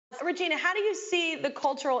Regina, how do you see the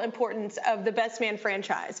cultural importance of the Best Man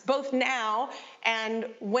franchise, both now and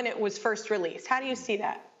when it was first released? How do you see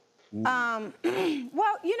that? Well,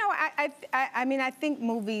 you know, I mean, I think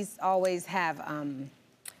movies always have,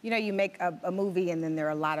 you know, you make a movie and then there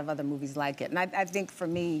are a lot of other movies like it. And I think for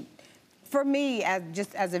me,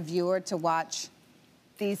 just as a viewer, to watch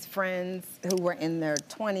these friends who were in their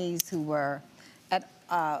 20s, who were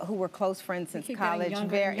close friends since college,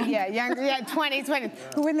 younger, yeah, 20,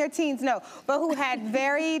 who were in their teens, but who had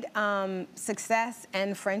varied success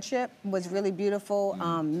and friendship was really beautiful.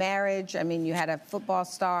 Marriage, I mean, you had a football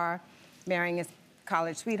star marrying his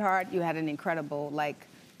college sweetheart. You had an incredible,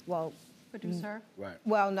 producer. Right.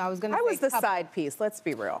 Well, no, I was going to say... I was the side piece, let's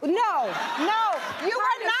be real. No, you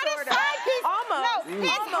were not a side piece. Almost.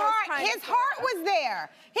 No, his heart was there.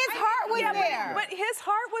 His heart was there. But his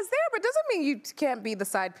heart was there, but doesn't mean you can't be the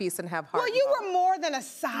side piece and have heart. Well, you were more than a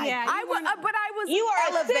side piece. But I was You are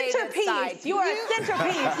a elevated centerpiece. side piece. You are a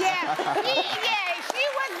centerpiece. She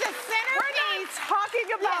was the centerpiece. We're not talking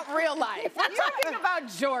about real life. We're talking about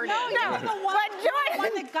Jordan. No, you're the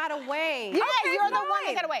one that got away. Yeah, Okay, you're the one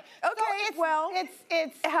that got away. Okay, So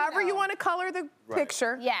it's however you want to color the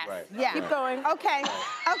picture. Yes. Right. Yeah. Keep going. Okay.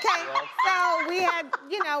 So we had,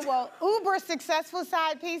 uber successful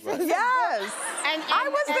side pieces. Yes. And I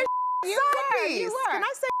was the side piece. You were. Can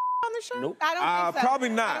I say on the show? Nope. I don't think so. Probably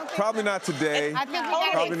not. Probably not today. I think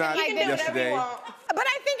Probably not yesterday. But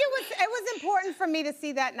I think it was important for me to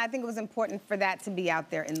see that, and I think it was important for that to be out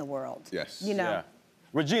there in the world. Yes. You know. Yeah.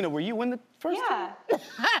 Regina, were you in the first Yeah.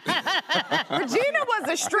 Regina was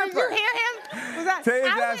a stripper. Did you hear him? Was that, Tay is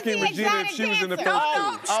I was asking the Regina if she was in the exotic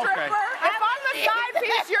first dancer. two. Stripper. If I'm the side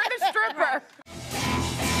piece, you're the stripper.